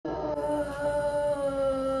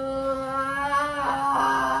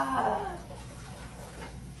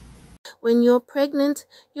When you're pregnant,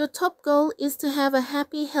 your top goal is to have a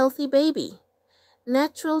happy, healthy baby.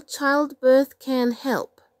 Natural childbirth can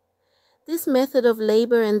help. This method of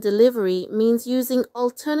labor and delivery means using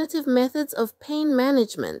alternative methods of pain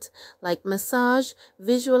management like massage,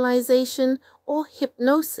 visualization, or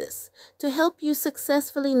hypnosis to help you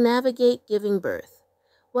successfully navigate giving birth.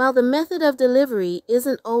 While the method of delivery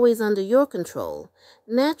isn't always under your control,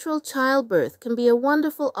 natural childbirth can be a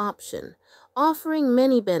wonderful option, offering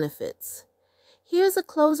many benefits. Here's a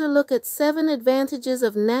closer look at 7 advantages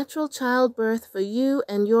of natural childbirth for you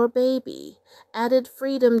and your baby. Added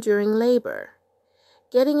freedom during labor.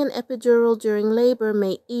 Getting an epidural during labor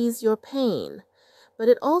may ease your pain, but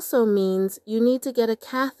it also means you need to get a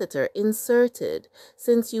catheter inserted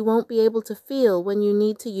since you won't be able to feel when you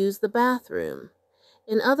need to use the bathroom.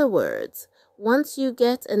 In other words, once you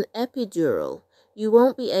get an epidural, you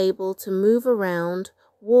won't be able to move around,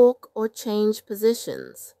 walk, or change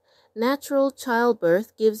positions. Natural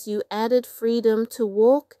childbirth gives you added freedom to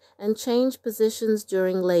walk and change positions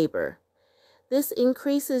during labor. This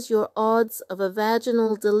increases your odds of a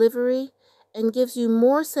vaginal delivery and gives you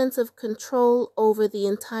more sense of control over the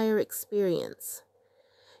entire experience.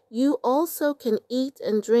 You also can eat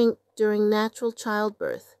and drink during natural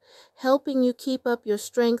childbirth, helping you keep up your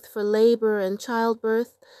strength for labor and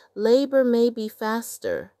childbirth. Labor may be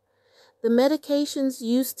faster. The medications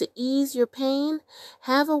used to ease your pain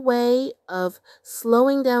have a way of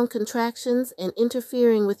slowing down contractions and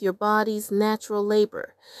interfering with your body's natural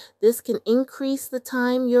labor. This can increase the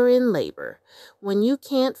time you're in labor. When you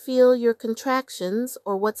can't feel your contractions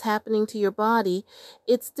or what's happening to your body,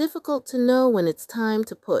 it's difficult to know when it's time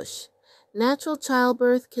to push. Natural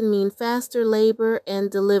childbirth can mean faster labor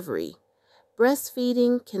and delivery.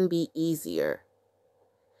 Breastfeeding can be easier.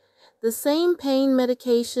 The same pain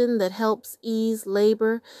medication that helps ease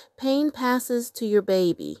labor, pain passes to your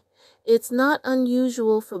baby. It's not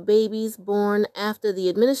unusual for babies born after the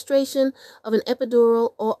administration of an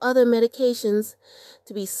epidural or other medications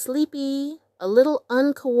to be sleepy, a little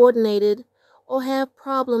uncoordinated, or have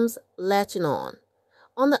problems latching on.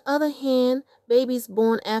 On the other hand, babies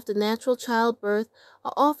born after natural childbirth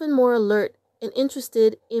are often more alert and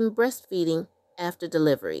interested in breastfeeding after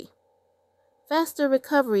delivery. Faster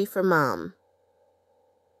recovery for mom.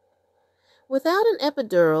 Without an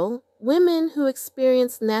epidural, women who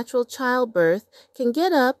experience natural childbirth can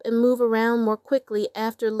get up and move around more quickly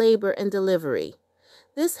after labor and delivery.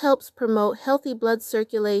 This helps promote healthy blood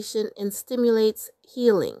circulation and stimulates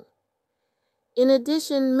healing. In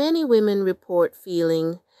addition, many women report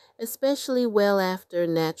feeling especially well after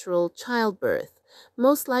natural childbirth,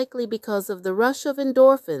 most likely because of the rush of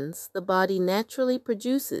endorphins the body naturally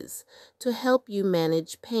produces to help you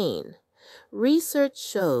manage pain. Research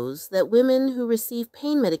shows that women who receive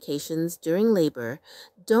pain medications during labor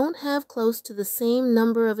don't have close to the same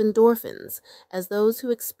number of endorphins as those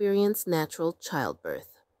who experience natural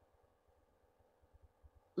childbirth.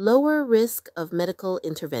 Lower risk of medical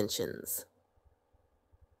interventions.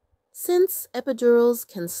 Since epidurals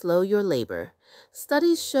can slow your labor,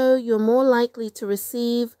 studies show you're more likely to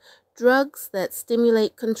receive drugs that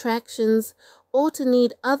stimulate contractions or to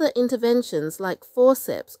need other interventions like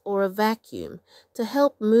forceps or a vacuum to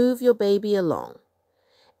help move your baby along.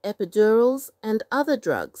 Epidurals and other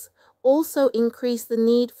drugs also increase the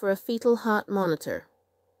need for a fetal heart monitor.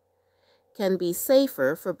 Can be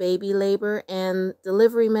safer for baby labor, and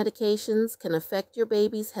delivery medications can affect your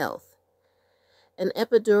baby's health. An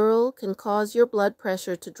epidural can cause your blood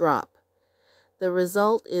pressure to drop. The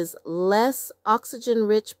result is less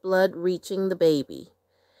oxygen-rich blood reaching the baby.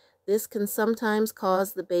 This can sometimes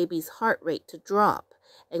cause the baby's heart rate to drop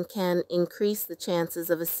and can increase the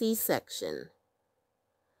chances of a C-section.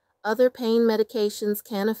 Other pain medications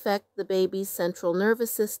can affect the baby's central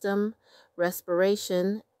nervous system,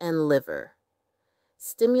 respiration, and liver.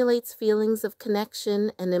 Stimulates feelings of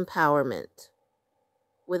connection and empowerment.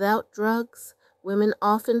 Without drugs, women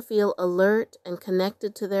often feel alert and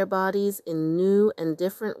connected to their bodies in new and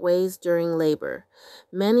different ways during labor.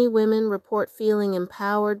 Many women report feeling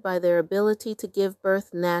empowered by their ability to give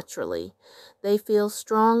birth naturally. They feel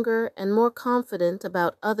stronger and more confident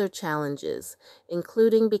about other challenges,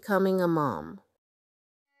 including becoming a mom.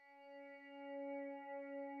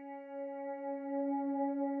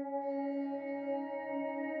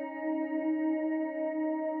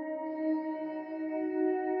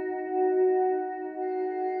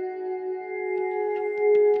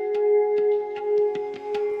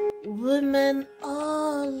 Women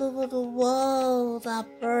all over the world are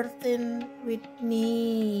birthing with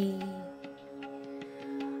me.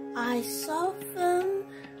 I soften,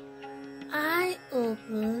 I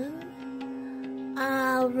open,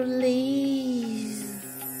 I Now release.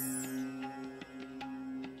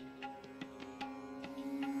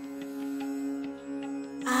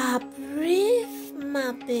 I breathe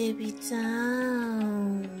my baby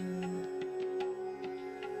down.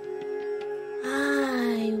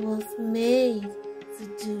 I was made to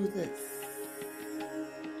do this.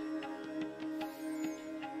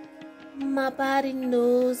 My body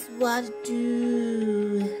knows what to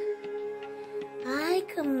do. I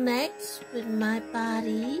connect with my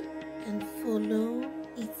body and follow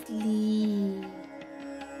its lead.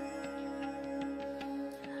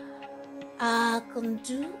 I can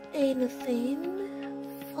do anything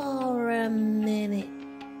for a minute.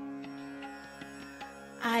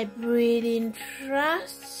 I breathe in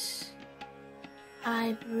trust.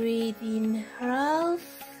 I breathe in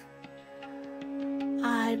health.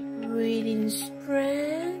 I breathe in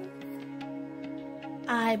strength.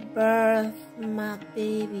 I birth my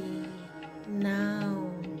baby now.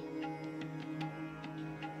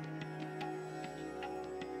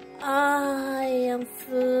 I am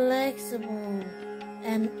flexible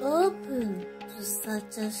and open to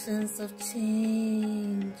such a sense of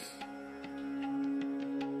change.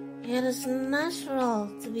 It is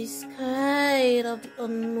natural to be scared of the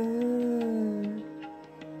unknown.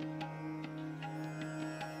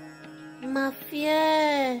 My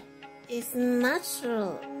fear is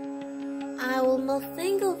natural. I will not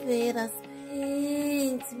think of it as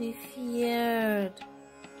pain to be feared.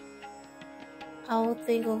 I will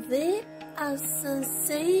think of it as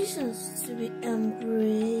sensations to be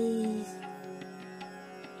embraced.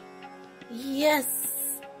 Yes,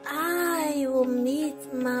 I will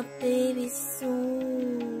meet my baby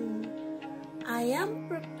soon. I am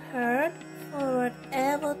prepared for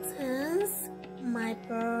whatever turns my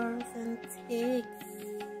birth takes.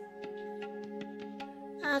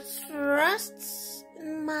 I trust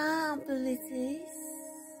in my abilities.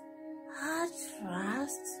 I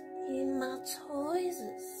trust in my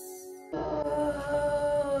choices.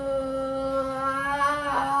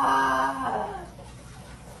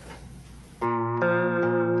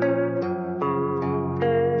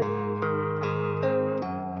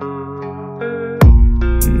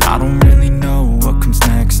 I don't really know what comes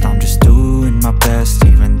next. I'm just doing my best,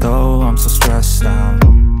 even though I'm so stressed out.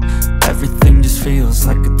 Everything just feels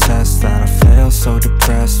like a test that I fail, so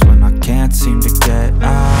depressed when I can't seem to get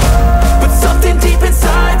out. But something deep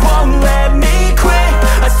inside won't let me quit.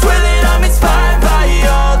 I swear that I'm inspired by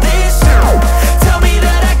all this shit. Tell me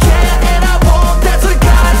that I can and I won't. That's what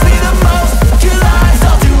guides me the most. Your lies,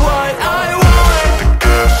 I'll do what I want. The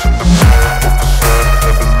gas in the middle of the sun,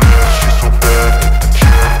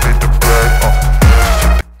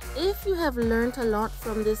 If you have learned a lot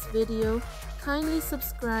from this video, kindly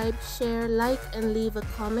subscribe, share, like, and leave a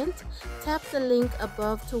comment. Tap the link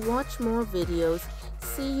above to watch more videos.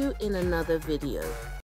 See you in another video.